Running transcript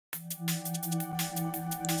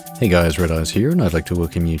Hey guys, Red Eyes here, and I'd like to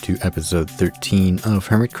welcome you to episode 13 of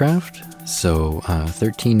Hermitcraft. So,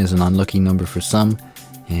 13 is an unlucky number for some,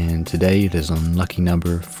 and today it is an unlucky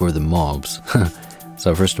number for the mobs.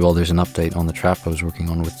 So first of all, there's an update on the trap I was working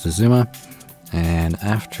on with Zazuma, and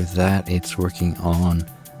after that it's working on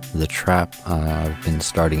the trap I've been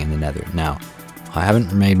starting in the nether. Now, I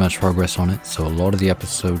haven't made much progress on it, so a lot of the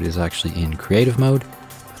episode is actually in creative mode.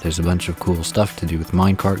 There's a bunch of cool stuff to do with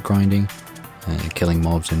minecart grinding, killing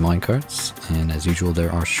mobs in minecarts, and as usual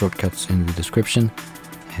there are shortcuts in the description,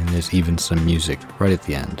 and there's even some music right at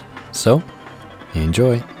the end. So,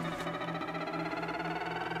 enjoy!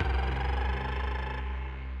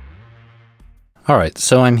 Alright,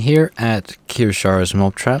 so I'm here at Kiershar's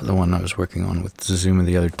mob trap, the one I was working on with Zazuma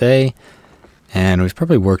the other day, and we've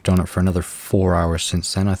probably worked on it for another 4 hours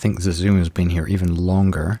since then. I think Zazuma's been here even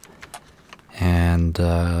longer, and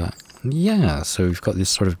yeah, so we've got this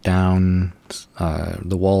sort of down,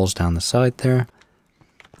 the walls down the side there.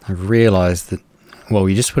 I've realized that, well,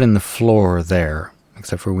 we just put in the floor there,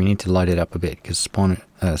 except for we need to light it up a bit, because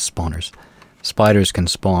spiders can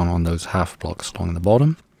spawn on those half blocks along the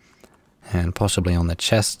bottom, and possibly on the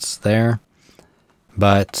chests there.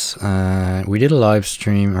 But we did a live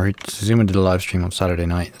stream, or Zuma did a live stream on Saturday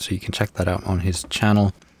night, so you can check that out on his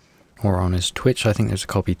channel, or on his Twitch. I think there's a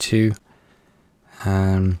copy too.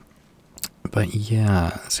 But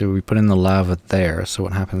yeah, so we put in the lava there, so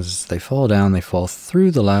what happens is they fall down, they fall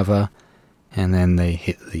through the lava, and then they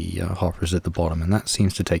hit the hoppers at the bottom, and that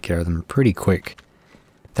seems to take care of them pretty quick.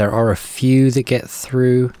 There are a few that get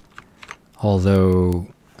through, although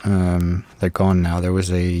they're gone now. There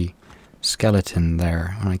was a skeleton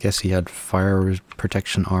there, and I guess he had fire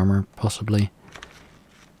protection armor, possibly.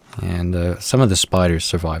 And some of the spiders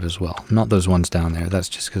survive as well. Not those ones down there, that's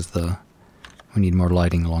just because we need more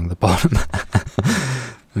lighting along the bottom.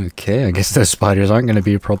 Okay, I guess those spiders aren't going to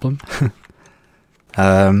be a problem.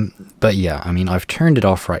 But yeah, I mean, I've turned it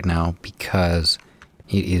off right now because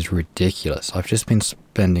it is ridiculous. I've just been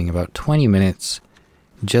spending about 20 minutes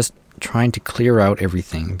just trying to clear out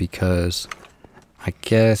everything because I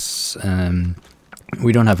guess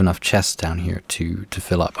we don't have enough chests down here to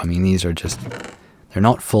fill up. I mean, these are just, they're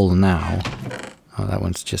not full now. Oh, that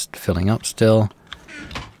one's just filling up still.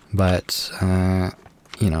 But,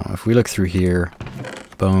 you know, if we look through here,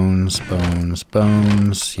 bones, bones,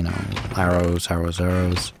 bones, you know, arrows, arrows,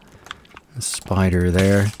 arrows, the spider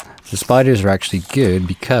there. The spiders are actually good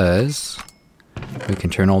because we can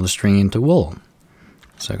turn all the string into wool.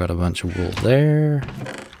 So I got a bunch of wool there,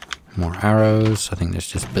 more arrows. I think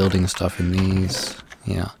there's just building stuff in these,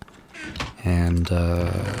 yeah. And,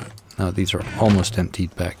 now these are almost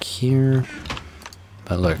emptied back here.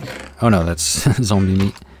 But look, oh no, that's zombie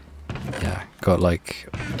meat. Yeah, got like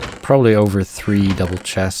probably over 3 double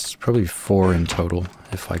chests, probably 4 in total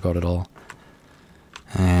if I got it all.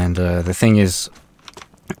 And the thing is,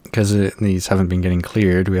 because these haven't been getting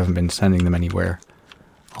cleared, we haven't been sending them anywhere.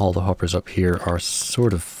 All the hoppers up here are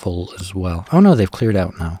sort of full as well. Oh no, they've cleared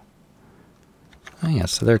out now. Oh yeah,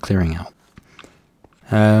 so they're clearing out.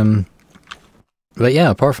 But yeah,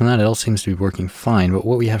 apart from that, it all seems to be working fine. But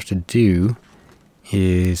what we have to do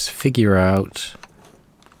is figure out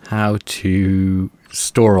how to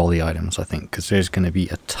store all the items, I think, because there's going to be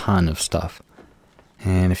a ton of stuff.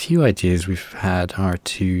 And a few ideas we've had are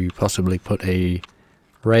to possibly put a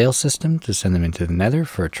rail system to send them into the nether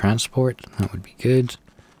for transport. That would be good.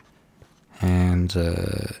 And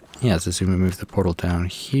yeah, so we move the portal down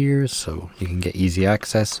here so you can get easy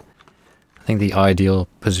access. I think the ideal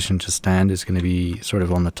position to stand is going to be sort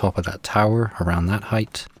of on the top of that tower, around that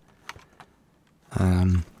height.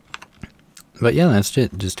 But yeah, that's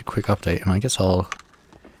it. Just a quick update, and I guess I'll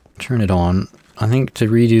turn it on. I think to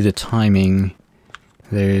redo the timing,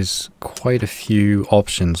 there's quite a few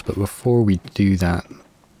options, but before we do that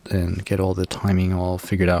and get all the timing all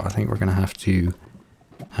figured out, I think we're going to have to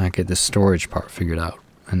get the storage part figured out,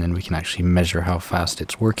 and then we can actually measure how fast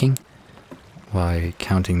it's working by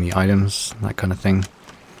counting the items, that kind of thing.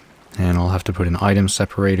 And I'll have to put in item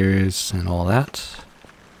separators and all that.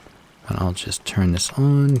 And I'll just turn this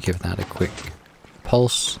on, give that a quick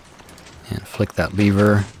pulse, and flick that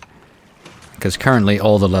lever. Because currently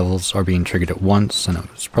all the levels are being triggered at once, and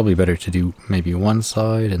it's probably better to do maybe one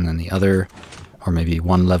side and then the other, or maybe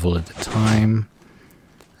one level at a time.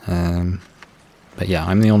 But yeah,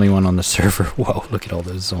 I'm the only one on the server. Whoa, look at all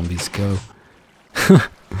those zombies go.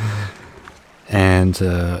 And,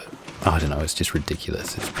 I don't know, it's just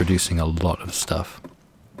ridiculous. It's producing a lot of stuff.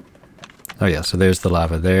 Oh yeah, so there's the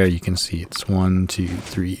lava there. You can see it's 1, 2,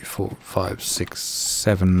 3, 4, 5, 6,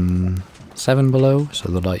 7 below, so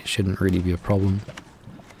the light shouldn't really be a problem.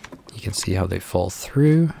 You can see how they fall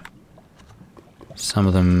through. Some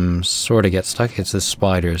of them sort of get stuck. It's the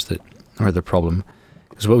spiders that are the problem.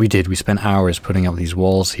 Because what we did, we spent hours putting up these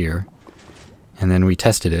walls here. And then we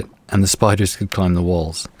tested it, and the spiders could climb the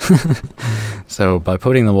walls. So by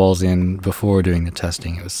putting the walls in before doing the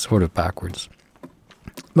testing, it was sort of backwards.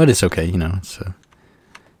 But it's okay, you know, it's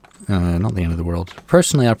not the end of the world.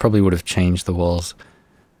 Personally, I probably would have changed the walls,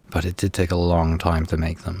 but it did take a long time to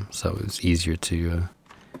make them, so it was easier to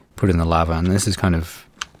put in the lava. And this is kind of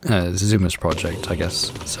Zuma's project, I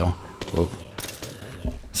guess, so... Whoa.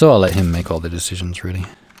 So I'll let him make all the decisions, really.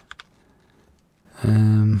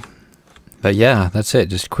 But yeah, that's it.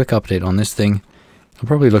 Just a quick update on this thing. It'll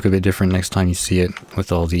probably look a bit different next time you see it,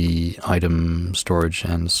 with all the item storage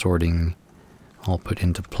and sorting all put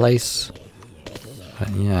into place. But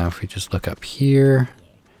yeah, if we just look up here,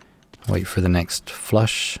 wait for the next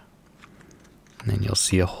flush, and then you'll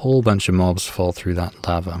see a whole bunch of mobs fall through that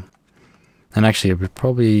lava. And actually, it would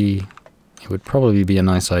probably be a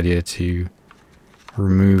nice idea to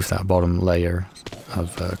remove that bottom layer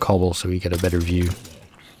of cobble so we get a better view.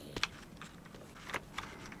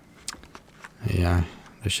 Yeah,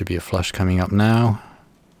 there should be a flush coming up now.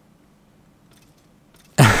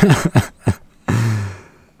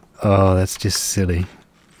 Oh, that's just silly.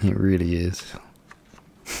 It really is.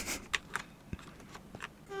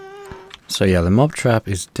 So yeah, the mob trap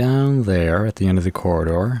is down there at the end of the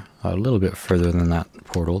corridor. A little bit further than that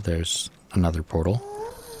portal, there's another portal.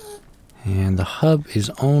 And the hub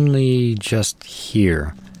is only just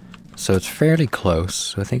here. So it's fairly close.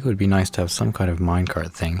 So I think it would be nice to have some kind of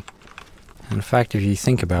minecart thing. In fact, if you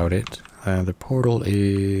think about it, the portal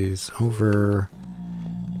is over,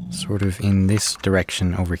 sort of in this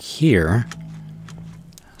direction over here.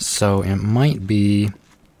 So it might be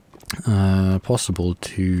possible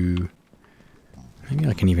to... Maybe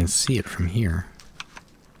I can even see it from here.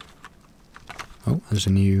 Oh, there's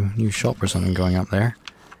a new shop or something going up there.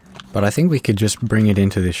 But I think we could just bring it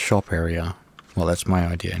into this shop area. Well, that's my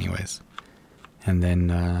idea anyways. And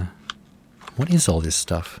then, what is all this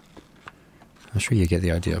stuff? I'm sure you get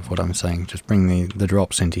the idea of what I'm saying. Just bring the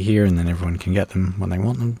drops into here and then everyone can get them when they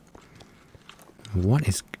want them. What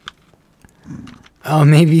is... Oh,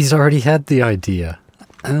 maybe he's already had the idea.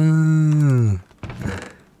 Oh.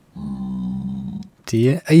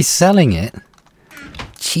 Are you selling it?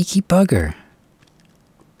 Cheeky bugger.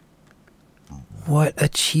 What a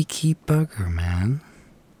cheeky bugger, man.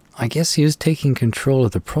 I guess he was taking control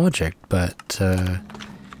of the project, but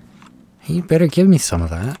he better give me some of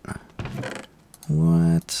that.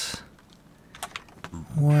 What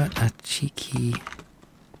a cheeky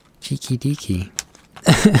deaky.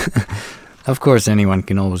 Of course, anyone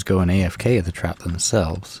can always go and AFK at the trap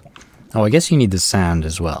themselves. Oh, I guess you need the sand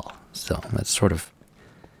as well, so that's sort of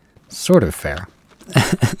fair.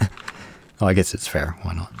 Oh, I guess it's fair.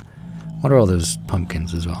 Why not? What are all those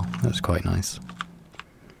pumpkins as well? That's quite nice.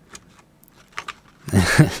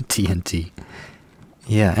 TNT.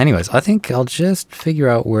 Yeah, anyways, I think I'll just figure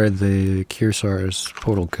out where the Kiershar's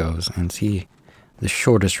portal goes and see the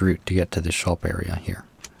shortest route to get to the shop area here.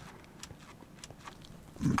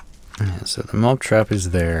 Yeah, so the mob trap is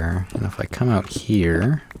there, and if I come out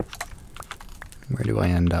here, where do I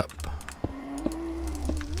end up?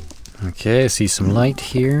 Okay, I see some light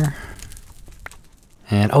here.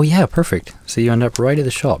 And, oh yeah, perfect. So you end up right at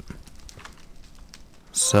the shop.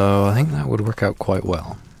 So I think that would work out quite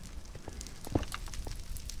well.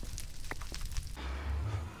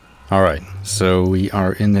 Alright, so we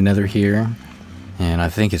are in the nether here, and I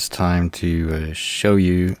think it's time to show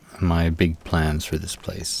you my big plans for this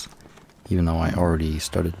place. Even though I already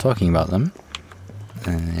started talking about them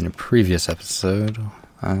in a previous episode,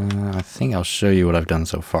 I think I'll show you what I've done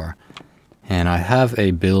so far. And I have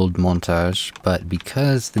a build montage, but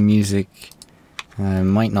because the music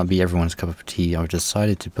might not be everyone's cup of tea, I've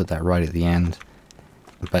decided to put that right at the end.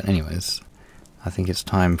 But anyways, I think it's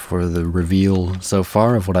time for the reveal so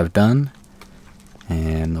far of what I've done.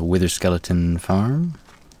 And the wither skeleton farm.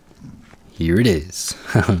 Here it is.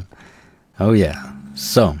 Oh yeah.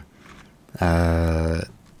 So, yeah,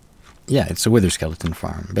 it's a wither skeleton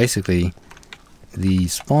farm. Basically, the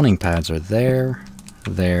spawning pads are there,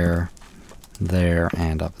 there,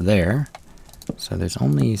 and up there. So there's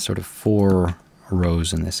only sort of 4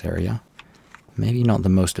 rows in this area. Maybe not the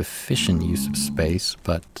most efficient use of space,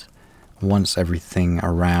 but once everything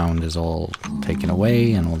around is all taken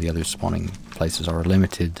away and all the other spawning places are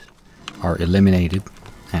eliminated, or limited,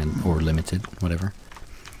 whatever,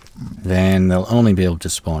 then they'll only be able to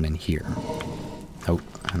spawn in here. Oh,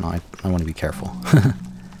 and I want to be careful.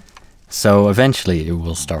 So eventually it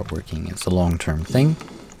will start working. It's a long-term thing.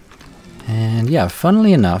 And yeah,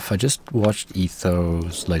 funnily enough, I just watched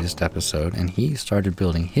Etho's latest episode, and he started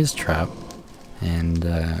building his trap. And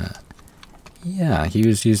yeah, he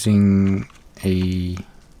was using a...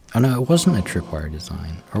 Oh no, it wasn't a tripwire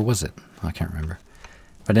design. Or was it? I can't remember.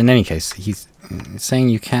 But in any case, he's saying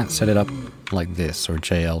you can't set it up like this, or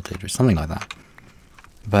JL did, or something like that.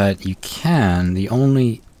 But you can. The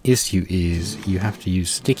only issue is you have to use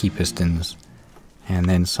sticky pistons and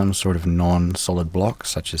then some sort of non-solid block,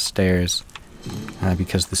 such as stairs,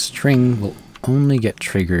 because the string will only get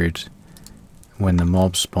triggered when the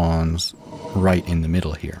mob spawns right in the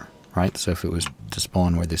middle here, right? So if it was to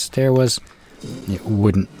spawn where this stair was, it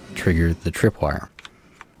wouldn't trigger the tripwire.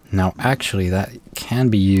 Now actually that can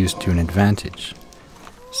be used to an advantage.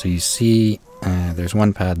 So you see there's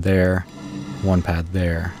one pad there, one pad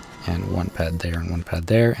there, and one pad there, and one pad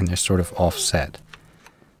there, and they're sort of offset.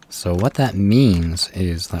 So what that means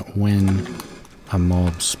is that when a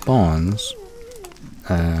mob spawns,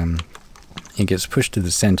 it gets pushed to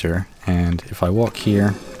the center, and if I walk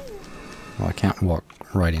here, well, I can't walk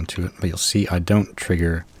right into it, but you'll see I don't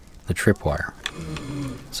trigger the tripwire.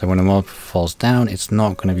 So when a mob falls down, it's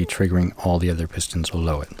not going to be triggering all the other pistons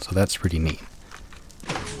below it. So that's pretty neat.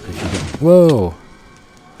 Whoa!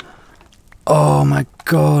 Oh my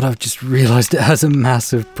god, I've just realized it has a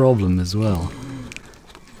massive problem as well.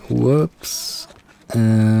 Whoops.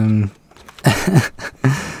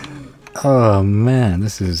 Oh man,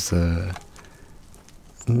 this is...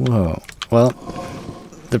 Whoa. Well,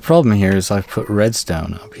 the problem here is I've put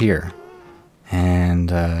redstone up here.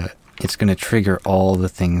 And it's going to trigger all the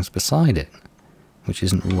things beside it, which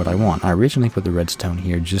isn't what I want. I originally put the redstone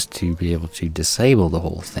here just to be able to disable the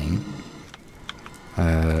whole thing.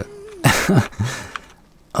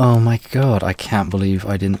 Oh my god, I can't believe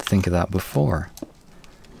I didn't think of that before.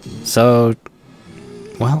 So,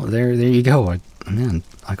 well, there you go. Man,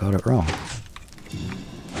 I got it wrong.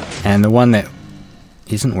 And the one that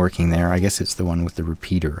isn't working there, I guess it's the one with the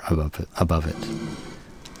repeater above it.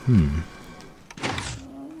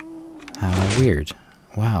 How weird.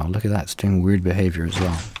 Wow, look at that. It's doing weird behavior as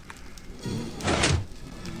well.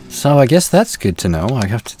 So I guess that's good to know. I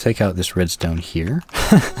have to take out this redstone here.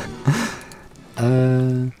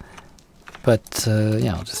 But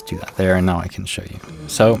yeah, I'll just do that there, and now I can show you.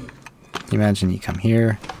 So, imagine you come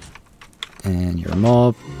here, and you're a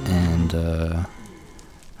mob, and oh,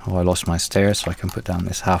 I lost my stairs, so I can put down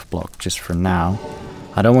this half block just for now.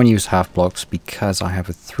 I don't want to use half blocks because I have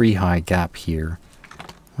a 3 high gap here.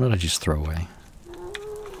 What did I just throw away?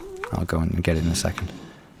 I'll go and get it in a second.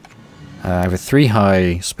 I have a 3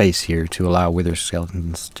 high space here to allow wither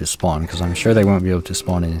skeletons to spawn, because I'm sure they won't be able to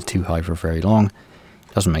spawn in a 2 high for very long.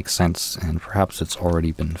 Doesn't make sense, and perhaps it's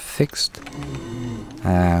already been fixed.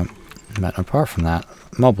 But apart from that,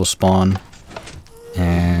 mob will spawn,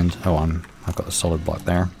 and oh, I've got a solid block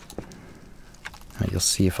there. You'll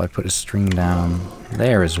see if I put a string down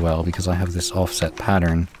there as well, because I have this offset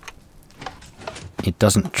pattern, it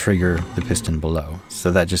doesn't trigger the piston below,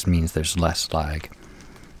 so that just means there's less lag.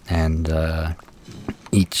 And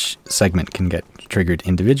each segment can get triggered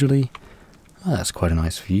individually. Oh, that's quite a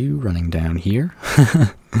nice view running down here.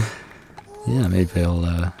 Yeah, maybe I'll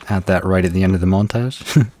add that right at the end of the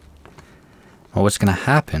montage. Well, what's going to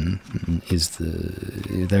happen is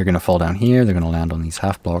they're going to fall down here, they're going to land on these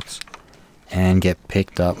half blocks, and get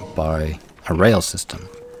picked up by a rail system.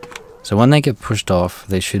 So when they get pushed off,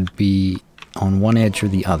 they should be on one edge or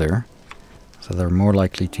the other, so they're more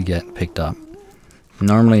likely to get picked up.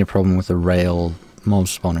 Normally a problem with a rail mob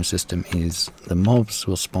spawner system is the mobs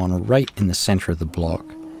will spawn right in the center of the block,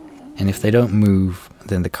 and if they don't move,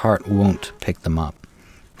 then the cart won't pick them up.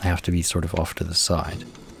 They have to be sort of off to the side.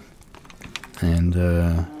 And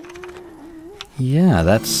yeah,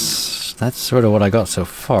 that's sort of what I got so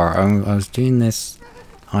far. I was doing this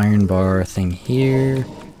iron bar thing here,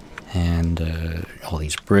 and all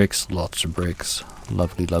these bricks, lots of bricks,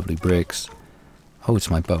 lovely, lovely bricks. Oh,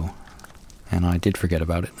 it's my bow, and I did forget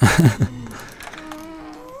about it.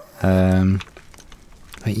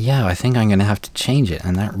 But yeah, I think I'm going to have to change it,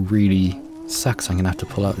 and that really sucks. I'm going to have to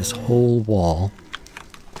pull out this whole wall,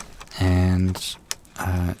 and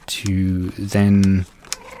to then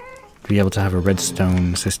be able to have a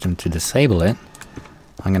redstone system to disable it,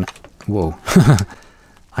 I'm going to... Whoa. I'm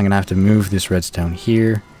going to have to move this redstone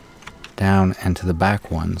here, down, and to the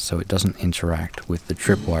back one, so it doesn't interact with the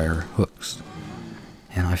tripwire hooks.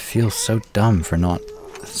 And I feel so dumb for not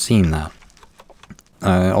seeing that.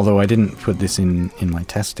 Although I didn't put this in my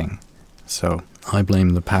testing, so I blame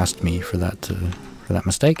the past me for that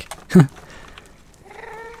mistake.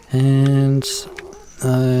 And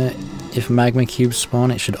if magma cubes spawn,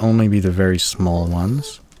 it should only be the very small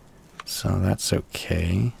ones. So that's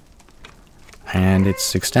okay. And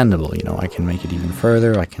it's extendable, you know, I can make it even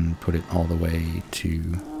further. I can put it all the way to,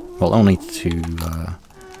 well, only to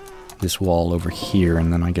this wall over here,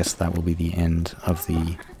 and then I guess that will be the end of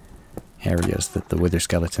the areas that the wither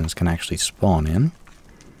skeletons can actually spawn in.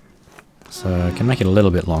 So I can make it a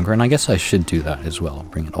little bit longer, and I guess I should do that as well.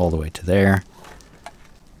 Bring it all the way to there.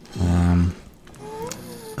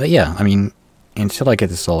 But yeah, I mean, until I get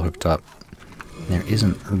this all hooked up, there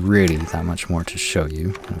isn't really that much more to show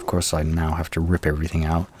you. And of course, I now have to rip everything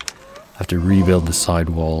out. I have to rebuild the side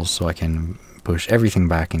walls so I can push everything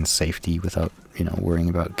back in safety without, you know, worrying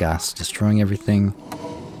about gas destroying everything.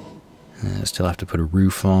 Still have to put a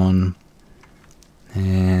roof on.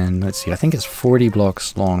 And let's see, I think it's 40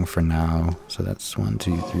 blocks long for now. So that's 1,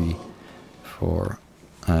 2, 3, 4.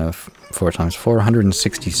 4 times 4,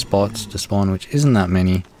 160 spots to spawn, which isn't that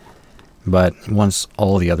many. But once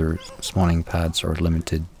all the other spawning pads are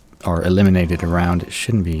eliminated around, it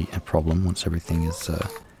shouldn't be a problem once everything is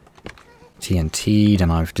TNT'd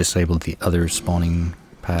and I've disabled the other spawning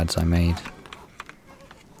pads I made.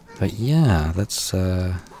 But yeah, that's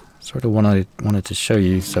sort of what I wanted to show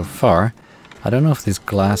you so far. I don't know if this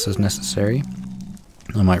glass is necessary.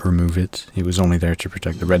 I might remove it. It was only there to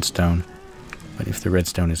protect the redstone. But if the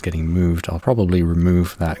redstone is getting moved, I'll probably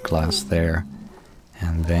remove that glass there.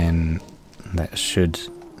 And then that should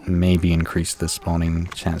maybe increase the spawning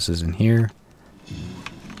chances in here.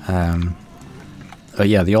 But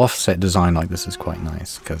yeah, the offset design like this is quite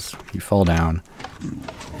nice, because you fall down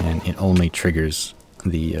and it only triggers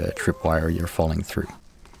the tripwire you're falling through,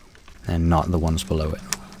 and not the ones below it.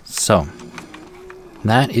 So,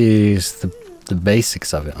 that is the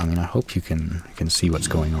basics of it. I mean, I hope you can see what's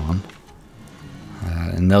going on.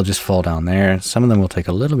 And they'll just fall down there. Some of them will take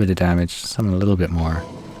a little bit of damage, some a little bit more.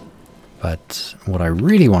 But what I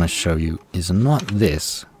really want to show you is not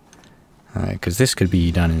this, because this could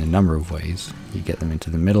be done in a number of ways. You get them into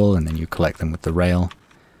the middle and then you collect them with the rail.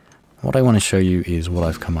 What I want to show you is what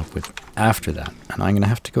I've come up with after that. And I'm going to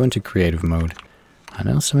have to go into creative mode. I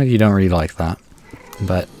know some of you don't really like that,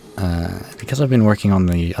 but because I've been working on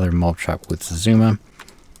the other mob trap with Zuma,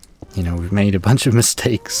 you know, we've made a bunch of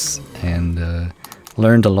mistakes and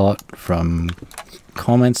learned a lot from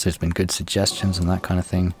comments. There's been good suggestions and that kind of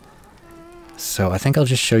thing. So I think I'll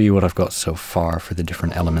just show you what I've got so far for the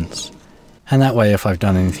different elements. And that way, if I've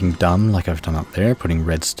done anything dumb, like I've done up there, putting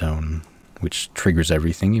redstone, which triggers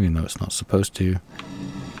everything, even though it's not supposed to,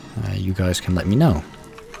 you guys can let me know.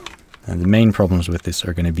 And the main problems with this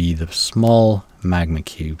are going to be the small magma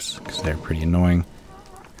cubes, because they're pretty annoying.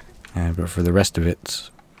 But for the rest of it,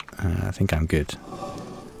 I think I'm good.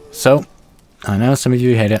 So, I know some of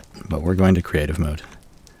you hate it, but we're going to creative mode.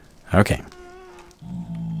 Okay.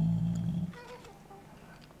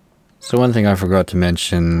 So one thing I forgot to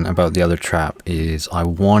mention about the other trap is I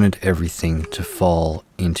wanted everything to fall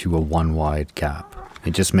into a one wide gap.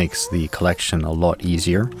 It just makes the collection a lot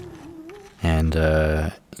easier. And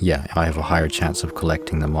yeah, I have a higher chance of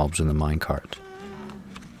collecting the mobs in the minecart.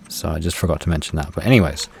 So I just forgot to mention that. But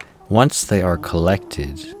anyways, once they are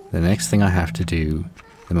collected, the next thing I have to do,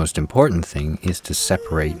 the most important thing, is to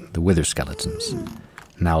separate the wither skeletons.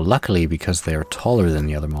 Now luckily, because they are taller than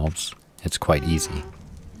the other mobs, it's quite easy.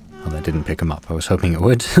 Well, that didn't pick them up. I was hoping it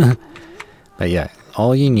would. But yeah,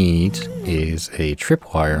 all you need is a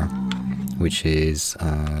tripwire, which is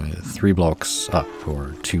 3 blocks up,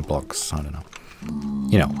 or 2 blocks, I don't know.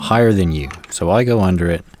 You know, higher than you. So I go under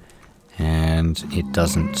it, and it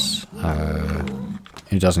doesn't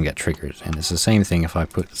get triggered. And it's the same thing if I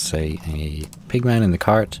put, say, a Pigman in the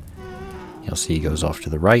cart. You'll see he goes off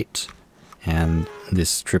to the right, and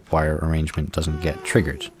this tripwire arrangement doesn't get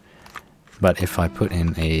triggered. But if I put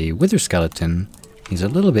in a wither skeleton, he's a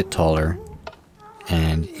little bit taller,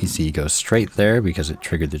 and you see he goes straight there because it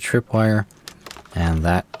triggered the tripwire, and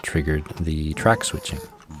that triggered the track switching.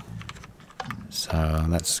 So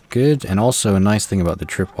that's good. And also a nice thing about the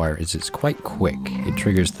tripwire is it's quite quick. It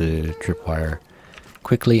triggers the tripwire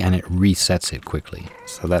quickly and it resets it quickly.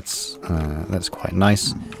 So that's quite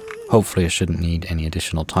nice. Hopefully I shouldn't need any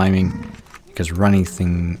additional timing, because running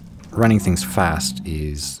things fast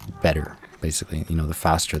is better. Basically, you know, the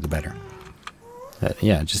faster the better. But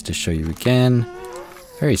yeah, just to show you again,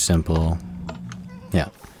 very simple. Yeah.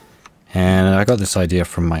 And I got this idea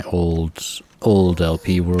from my old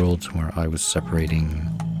LP world where I was separating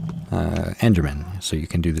Endermen, so you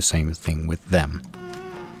can do the same thing with them.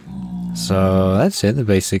 So that's it, the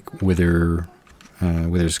basic wither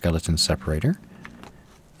skeleton separator.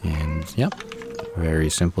 And yep, very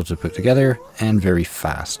simple to put together and very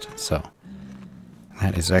fast. So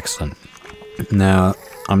that is excellent. Now,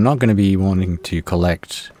 I'm not going to be wanting to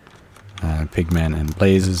collect pigmen and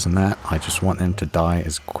blazes and that. I just want them to die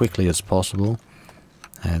as quickly as possible.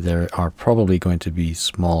 There are probably going to be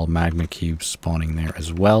small magma cubes spawning there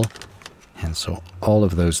as well. And so all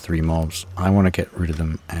of those 3 mobs, I want to get rid of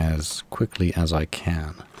them as quickly as I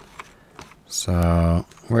can. So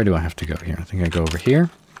where do I have to go here? I think I go over here.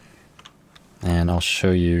 And I'll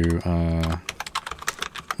show you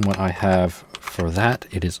what I have for that.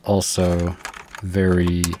 It is also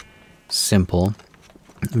very simple,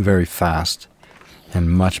 very fast, and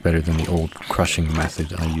much better than the old crushing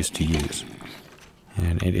method I used to use.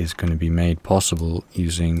 And it is going to be made possible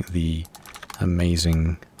using the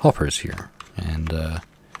amazing hoppers here. And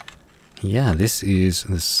yeah, this is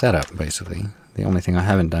the setup basically. The only thing I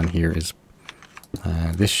haven't done here is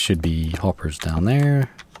this should be hoppers down there,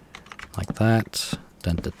 like that.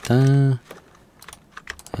 Dun, dun, dun.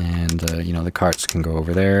 And you know, the carts can go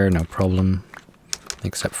over there, no problem.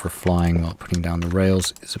 Except for flying while putting down the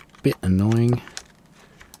rails is a bit annoying.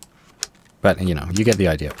 But you know, you get the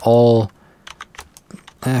idea. All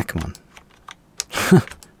come on.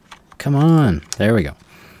 Come on. There we go.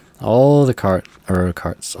 All the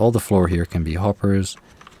carts, all the floor here can be hoppers,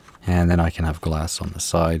 and then I can have glass on the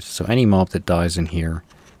side. So any mob that dies in here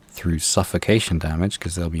through suffocation damage,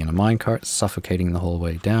 because they'll be in a minecart suffocating the whole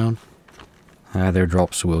way down, their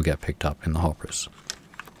drops will get picked up in the hoppers.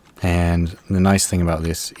 And the nice thing about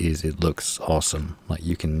this is it looks awesome. Like,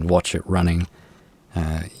 you can watch it running.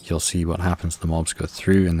 You'll see what happens. The mobs go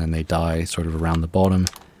through and then they die sort of around the bottom,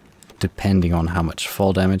 depending on how much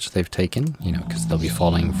fall damage they've taken, you know, because they'll be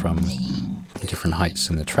falling from different heights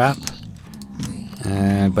in the trap.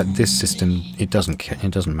 But this system, it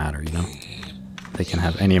doesn't matter, you know. They can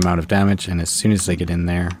have any amount of damage, and as soon as they get in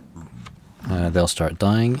there, they'll start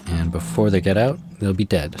dying, and before they get out, they'll be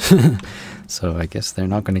dead. So I guess they're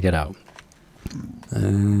not going to get out.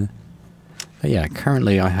 But yeah,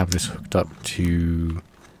 currently I have this hooked up to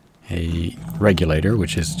a regulator,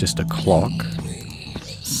 which is just a clock.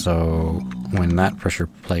 So when that pressure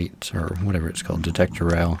plate, or whatever it's called, detector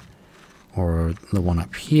rail, or the one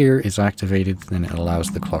up here is activated, then it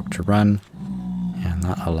allows the clock to run. And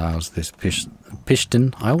that allows this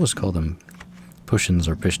piston, I always call them pushins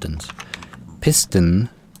or pistons, piston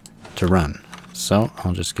to run. So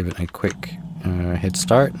I'll just give it a quick head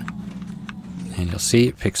start. And you'll see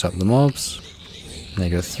it picks up the mobs. They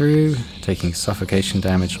go through, taking suffocation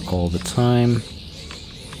damage all the time.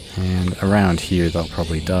 And around here they'll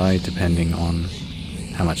probably die depending on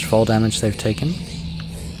how much fall damage they've taken.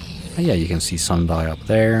 But yeah, you can see some die up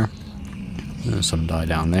there, some die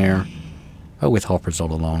down there. But with hoppers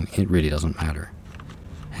all along, it really doesn't matter.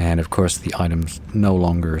 And of course the items no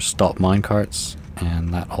longer stop minecarts,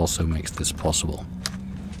 and that also makes this possible.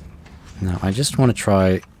 Now I just want to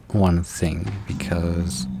try one thing,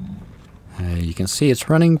 because you can see it's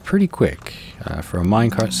running pretty quick. For a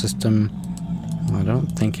minecart system, I don't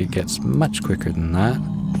think it gets much quicker than that,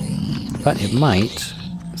 but it might,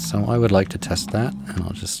 so I would like to test that, and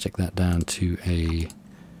I'll just stick that down to a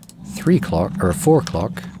 3 clock, or a 4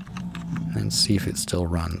 clock, and see if it still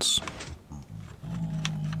runs.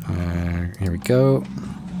 Here we go.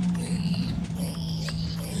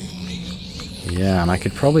 Yeah, and I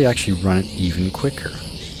could probably actually run it even quicker.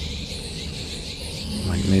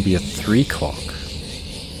 Like maybe a 3 clock.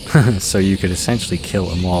 So you could essentially kill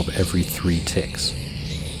a mob every 3 ticks,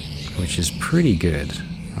 which is pretty good.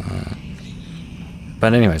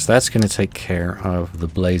 But anyways, that's going to take care of the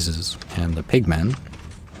blazes and the pigmen.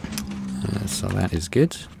 So that is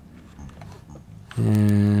good.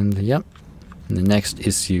 And yep, the next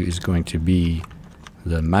issue is going to be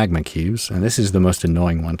the magma cubes. And this is the most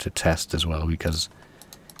annoying one to test as well, because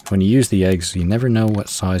when you use the eggs, you never know what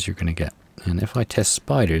size you're going to get. And if I test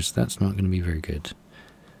spiders, that's not going to be very good.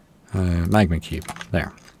 Magma cube,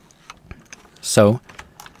 there. So,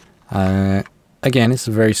 again, it's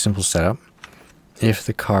a very simple setup. If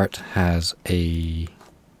the cart has a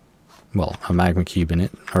magma cube in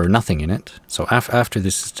it, or nothing in it, so after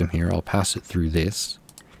this system here, I'll pass it through this,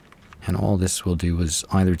 and all this will do is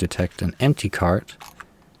either detect an empty cart,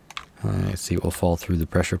 see, it will fall through the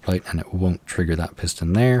pressure plate, and it won't trigger that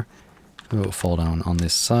piston there. It will fall down on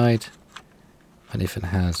this side. But if it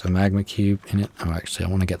has a magma cube in it, oh, actually, I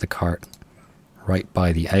want to get the cart right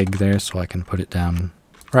by the egg there so I can put it down.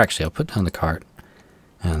 Or actually, I'll put down the cart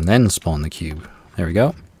and then spawn the cube. There we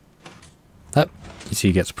go. That, you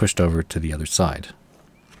see, gets pushed over to the other side.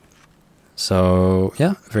 So,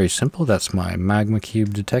 yeah, very simple. That's my magma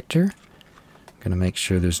cube detector. I'm going to make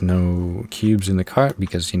sure there's no cubes in the cart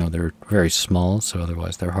because, you know, they're very small, so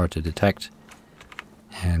otherwise they're hard to detect.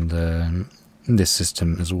 And this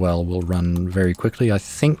system as well will run very quickly. I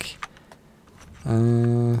think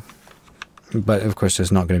But of course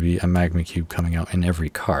there's not going to be a magma cube coming out in every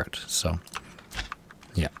cart, so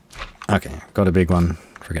yeah. Okay, got a big one,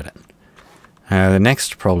 forget it. The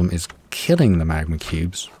next problem is killing the magma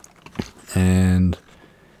cubes, and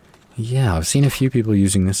yeah, I've seen a few people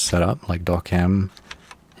using this setup, like DocM.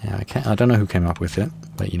 Yeah, I don't know who came up with it,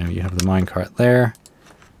 but you know, you have the minecart there,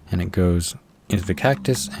 and it goes into the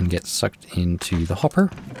cactus and gets sucked into the hopper.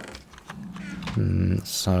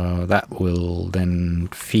 So that will then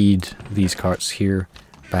feed these carts here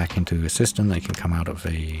back into a system. They can come out of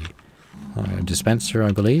a dispenser,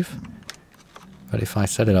 I believe. But if I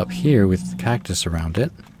set it up here with the cactus around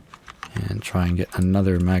it and try and get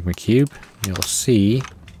another magma cube, you'll see...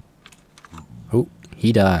 Oh,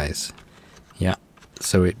 he dies. Yeah,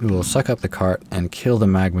 so it will suck up the cart and kill the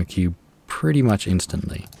magma cube pretty much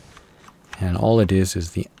instantly. And all it is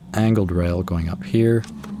the angled rail going up here,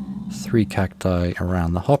 3 cacti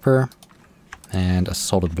around the hopper, and a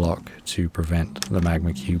solid block to prevent the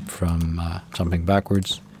magma cube from jumping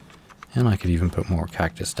backwards. And I could even put more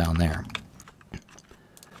cactus down there.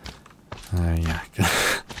 Yeah.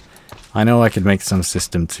 I know I could make some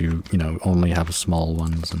system to, you know, only have small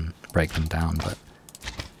ones and break them down, but,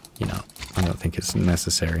 you know, I don't think it's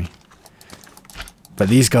necessary. But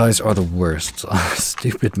these guys are the worst.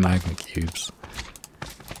 Stupid magma cubes.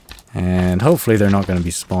 And hopefully they're not going to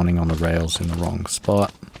be spawning on the rails in the wrong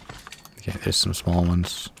spot. Okay, there's some small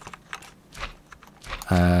ones.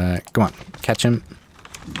 Come on, catch him.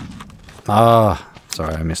 Ah,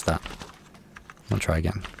 sorry, I missed that. I'll try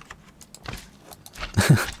again.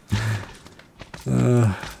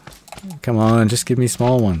 Come on, just give me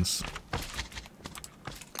small ones.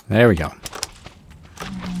 There we go.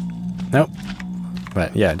 Nope.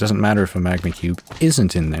 But yeah, it doesn't matter if a magma cube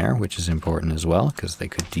isn't in there, which is important as well, because they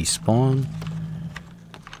could despawn.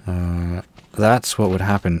 That's what would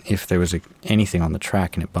happen if there was anything on the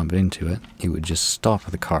track and it bumped into it. It would just stop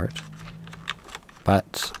the cart.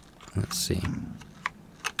 But, let's see.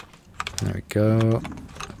 There we go.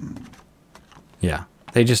 Yeah,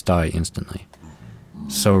 they just die instantly.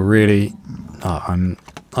 So really, I'm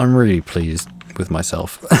really pleased with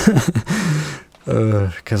myself.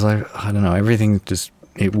 Because I don't know, everything just,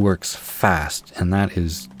 it works fast, and that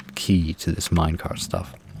is key to this minecart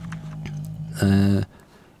stuff.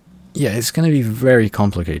 Yeah, it's going to be very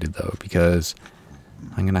complicated though, because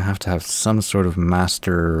I'm going to have some sort of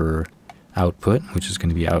master output, which is going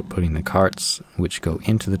to be outputting the carts, which go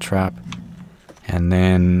into the trap. And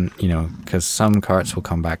then, you know, because some carts will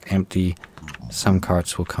come back empty, some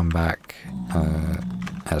carts will come back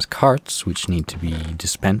as carts, which need to be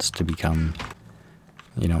dispensed to become,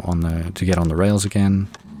 you know, to get on the rails again.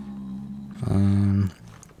 And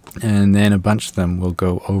then a bunch of them will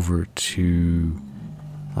go over to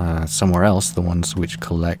somewhere else, the ones which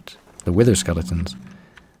collect the wither skeletons.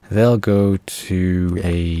 They'll go to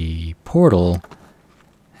a portal,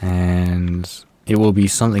 and it will be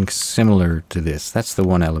something similar to this. That's the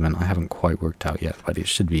one element I haven't quite worked out yet, but it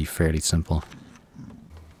should be fairly simple.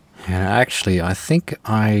 And actually, I think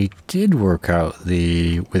I did work out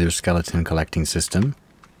the wither skeleton collecting system.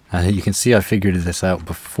 You can see I figured this out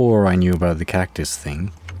before I knew about the cactus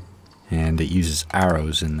thing. And it uses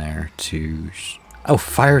arrows in there to... Oh,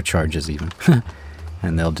 fire charges even.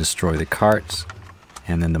 And they'll destroy the carts,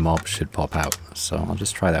 and then the mob should pop out. So I'll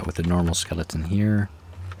just try that with the normal skeleton here.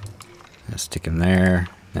 Stick him there,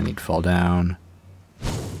 then he'd fall down.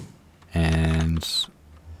 And...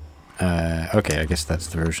 okay, I guess that's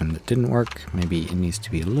the version that didn't work. Maybe it needs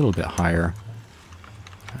to be a little bit higher.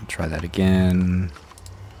 I'll try that again.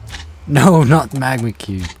 No, not magma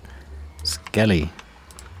cube. Skele.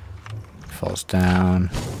 Falls down.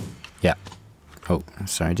 Yeah. Oh,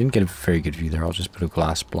 sorry, I didn't get a very good view there. I'll just put a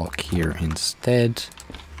glass block here instead.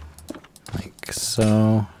 Like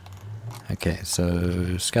so. Okay,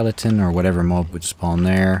 so skeleton or whatever mob would spawn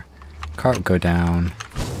there. Cart would go down,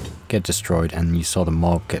 get destroyed, and you saw the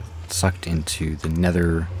mob get sucked into the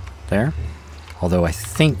nether there. Although I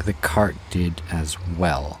think the cart did as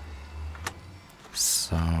well.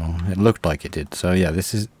 So it looked like it did. So yeah,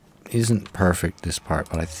 this isn't perfect, this part,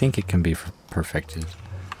 but I think it can be perfected.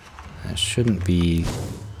 It shouldn't be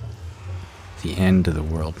the end of the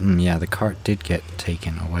world. Yeah, the cart did get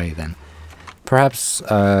taken away then. Perhaps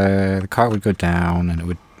the cart would go down and it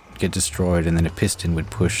would get destroyed, and then a piston would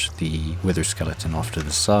push the wither skeleton off to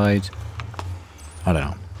the side. I don't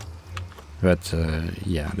know. But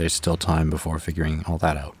yeah, there's still time before figuring all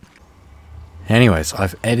that out. Anyways,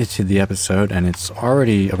 I've edited the episode and it's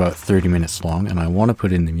already about 30 minutes long, and I want to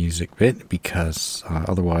put in the music bit because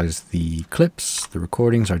otherwise the clips, the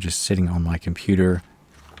recordings are just sitting on my computer,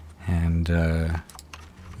 and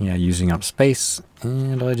yeah, using up space,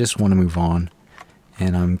 and I just want to move on.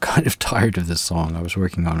 And I'm kind of tired of this song. I was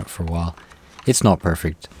working on it for a while. It's not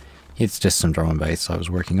perfect. It's just some drum and bass I was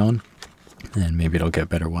working on, and maybe it'll get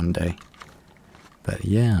better one day. But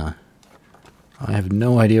yeah, I have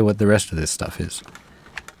no idea what the rest of this stuff is.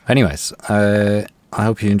 Anyways, I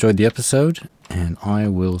hope you enjoyed the episode, and I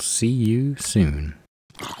will see you soon.